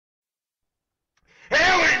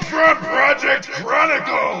from Project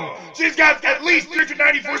Chronicle. She's got at least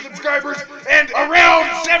 394 subscribers and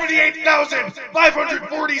around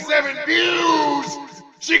 78,547 views.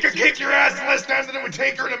 She could kick your ass in less time than it would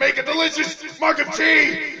take her to make a delicious mug of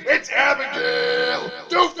tea. It's Abigail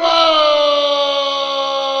Dufo!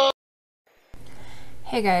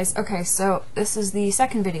 Hey guys, okay, so this is the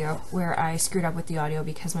second video where I screwed up with the audio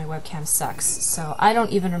because my webcam sucks. So I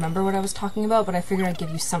don't even remember what I was talking about, but I figured I'd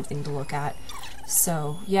give you something to look at.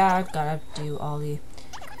 So yeah, I've gotta do all the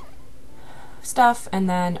stuff, and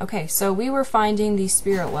then, okay, so we were finding the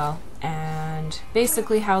spirit well, and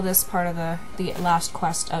basically how this part of the last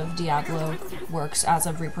quest of Diablo works as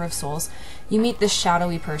of Reaper of Souls. You meet this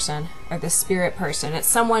shadowy person, or this spirit person. It's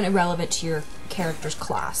someone irrelevant to your character's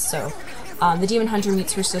class. So the demon hunter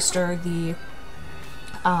meets her sister, the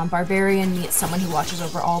barbarian meets someone who watches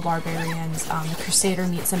over all barbarians, the crusader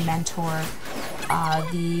meets a mentor,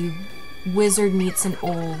 the wizard meets an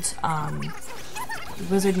old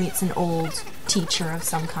teacher of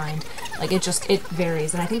some kind. Like, it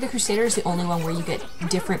varies. And I think the crusader is the only one where you get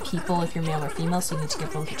different people if you're male or female, so you need to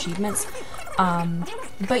get both achievements.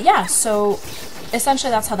 But yeah, so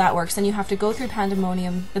essentially that's how that works. Then you have to go through the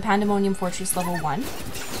Pandemonium Fortress level 1,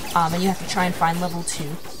 and you have to try and find level 2.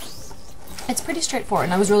 It's pretty straightforward,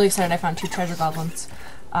 and I was really excited I found 2 treasure goblins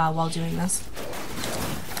while doing this.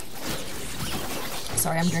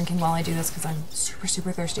 Sorry, I'm drinking while I do this because I'm super,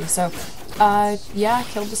 super thirsty. So, yeah, I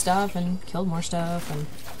killed the stuff and killed more stuff, and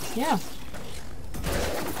yeah.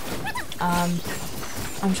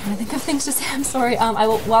 I'm trying to think of things to say. I'm sorry.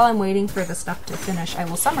 While I'm waiting for the stuff to finish, I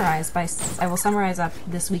will summarize up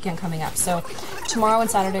this weekend coming up. So tomorrow and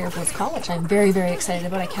Saturday are BlizzCon, which I'm very, very excited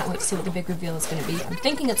about. I can't wait to see what the big reveal is going to be. I'm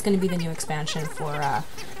thinking it's going to be the new expansion for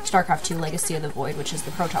StarCraft 2 Legacy of the Void, which is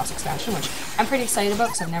the Protoss expansion, which I'm pretty excited about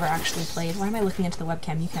because I've never actually played. Why am I looking into the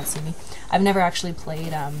webcam? You can't see me. I've never actually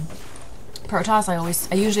played Protoss.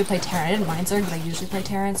 I usually play Terran. I didn't mind Zerg, but I usually play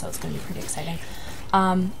Terran, so it's going to be pretty exciting.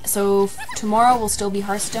 So tomorrow will still be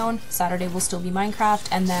Hearthstone, Saturday will still be Minecraft,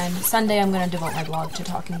 and then Sunday I'm going to devote my blog to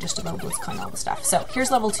talking just about BlizzCon and all the stuff. So here's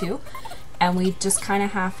level 2, and we just kind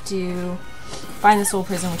of have to find the soul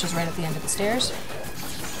prison, which is right at the end of the stairs,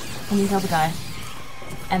 and you kill the guy.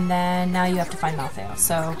 And then now you have to find Malthael.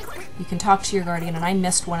 So you can talk to your guardian, and I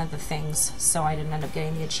missed one of the things, so I didn't end up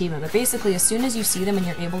getting the achievement. But basically, as soon as you see them and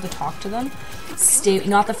you're able to talk to them,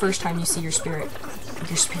 not the first time you see your spirit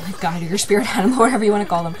guide or your spirit animal, whatever you want to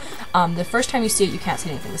call them. The first time you see it, you can't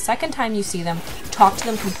say anything. The second time you see them, talk to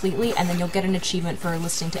them completely, and then you'll get an achievement for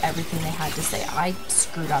listening to everything they had to say. I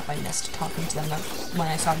screwed up. I missed talking to them when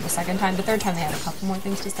I saw them the second time. The third time they had a couple more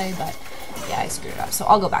things to say, but yeah, I screwed up. So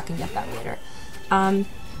I'll go back and get that later.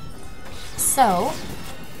 So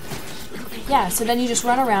yeah, so then you just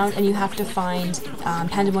run around and you have to find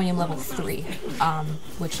Pandemonium level 3,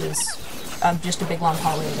 which is just a big long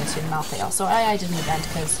hallway I guess in Malthael. So I did an event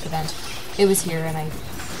because it was here and I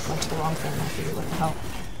went to the wrong thing and I figured what the hell.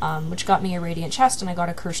 Which got me a radiant chest, and I got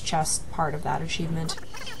a cursed chest part of that achievement.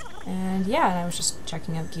 And yeah, and I was just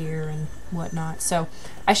checking out gear and whatnot. So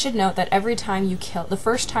I should note that every time you kill, the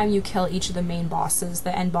first time you kill each of the main bosses,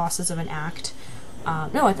 the end bosses of an act,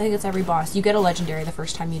 no, I think it's every boss, you get a legendary the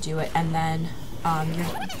first time you do it, and then you're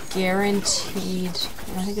guaranteed,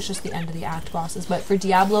 I think it's just the end of the act bosses, but for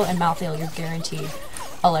Diablo and Malthael you're guaranteed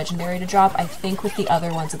a legendary to drop. I think with the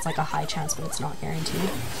other ones it's like a high chance, but it's not guaranteed.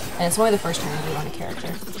 And it's only the first time you do on a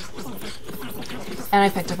character. And I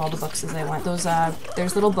picked up all the books as I went. Those,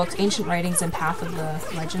 there's little books, Ancient Writings and Path of the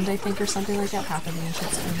Legend, I think, or something like that. Path of the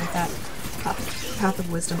Ancients, something like that. Path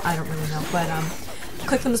of Wisdom, I don't really know, but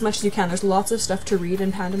click them as much as you can. There's lots of stuff to read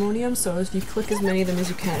in Pandemonium, so if you click as many of them as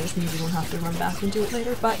you can, it just means you won't have to run back and do it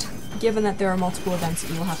later. But given that there are multiple events that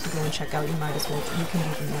you will have to go and check out, you might as well, you can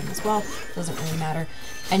do them as well. Doesn't really matter.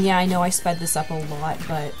 And yeah, I know I sped this up a lot,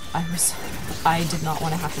 but I did not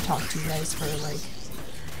want to have to talk to you guys for like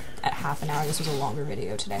at half an hour. This was a longer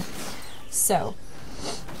video today. So,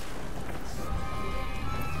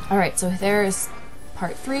 alright, so there is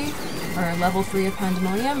part 3, or level 3 of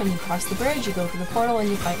Pandemonium, and you cross the bridge, you go through the portal, and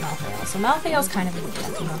you fight Malthael. So Malthael's kind of a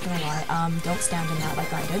weakness, I'm not gonna lie. Don't stand in that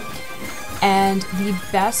like I did. And the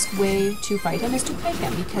best way to fight him is to pick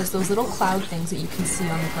him, because those little cloud things that you can see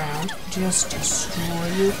on the ground just destroy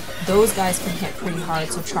you. Those guys can hit pretty hard,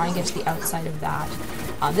 so try and get to the outside of that.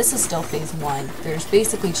 This is still phase 1. There's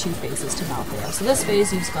basically 2 phases to Malthael. So this phase,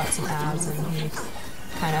 he's got some abs, and he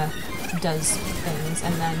kind of does things,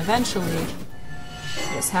 and then eventually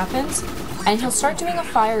this happens, and he'll start doing a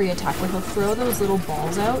fiery attack where he'll throw those little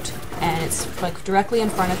balls out, and it's like directly in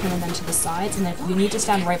front of him and then to the sides, and then you need to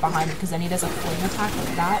stand right behind him because then he does a flame attack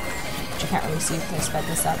like that which you can't really see because I sped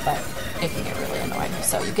this up, but it can get really annoying.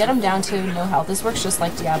 So you get him down to no health. This works just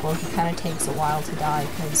like Diablo. He kind of takes a while to die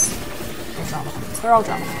because they're drama queens. They're all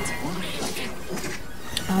drama queens.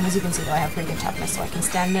 As you can see though, I have pretty good toughness, so I can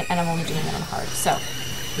stand it, and I'm only doing it on hard. So,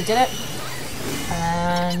 we did it,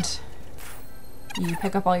 and you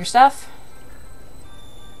pick up all your stuff,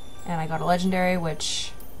 and I got a legendary,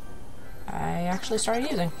 which I actually started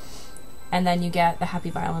using. And then you get the happy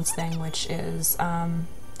violence thing, which is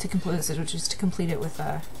to complete it with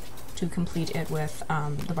the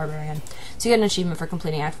barbarian. So you get an achievement for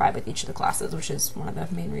completing Act 5 with each of the classes, which is one of the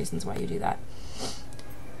main reasons why you do that.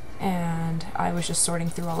 And I was just sorting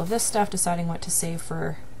through all of this stuff, deciding what to save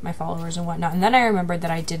for my followers and whatnot. And then I remembered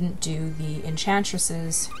that I didn't do the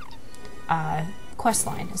Enchantress's quest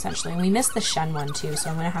line, essentially. And we missed the Shen one too,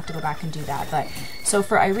 so I'm going to have to go back and do that. But so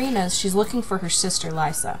for Irina's, she's looking for her sister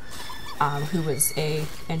Lysa, who was a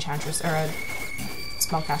enchantress, or a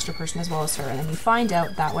spellcaster person as well as her. And then we find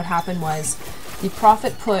out that what happened was the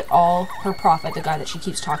prophet put her prophet, the guy that she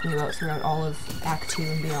keeps talking about throughout all of Act 2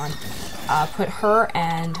 and beyond, put her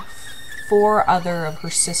and 4 other of her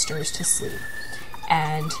sisters to sleep.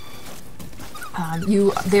 And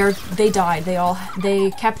they died.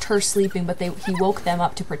 They kept her sleeping, but he woke them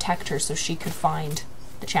up to protect her so she could find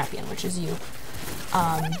the champion, which is you.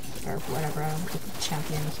 Or whatever,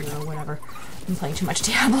 champion, hero, whatever. I'm playing too much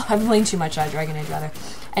Diablo. I'm playing too much Dragon Age, rather.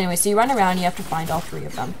 Anyway, so you run around, you have to find all 3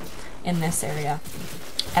 of them in this area.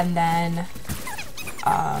 And then,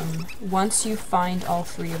 once you find all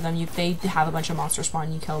 3 of them, they have a bunch of monsters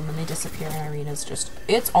spawn, you kill them, and they disappear, and Irina's just...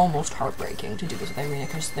 It's almost heartbreaking to do this with Irina,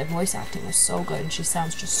 because the voice acting is so good, and she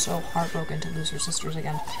sounds just so heartbroken to lose her sisters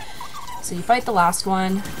again. So you fight the last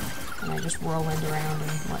one, and I just whirlwind around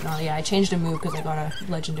and whatnot. Yeah, I changed a move because I got a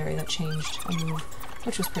legendary that changed a move,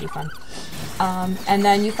 which was pretty fun. And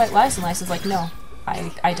then you fight Lysa, and Lysa's like, no,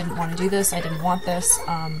 I didn't want to do this, I didn't want this,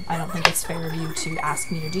 I don't think it's fair of you to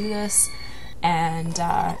ask me to do this. And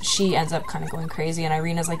she ends up kind of going crazy, and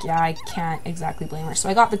Irina's like, yeah, I can't exactly blame her. So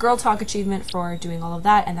I got the Girl Talk achievement for doing all of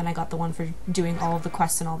that, and then I got the one for doing all of the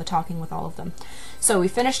quests and all the talking with all of them. So we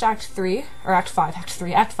finished Act 5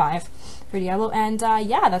 for Diablo, and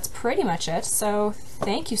yeah, that's pretty much it. So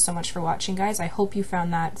thank you so much for watching, guys. I hope you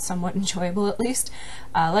found that somewhat enjoyable, at least.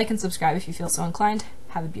 Like and subscribe if you feel so inclined.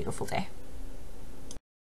 Have a beautiful day.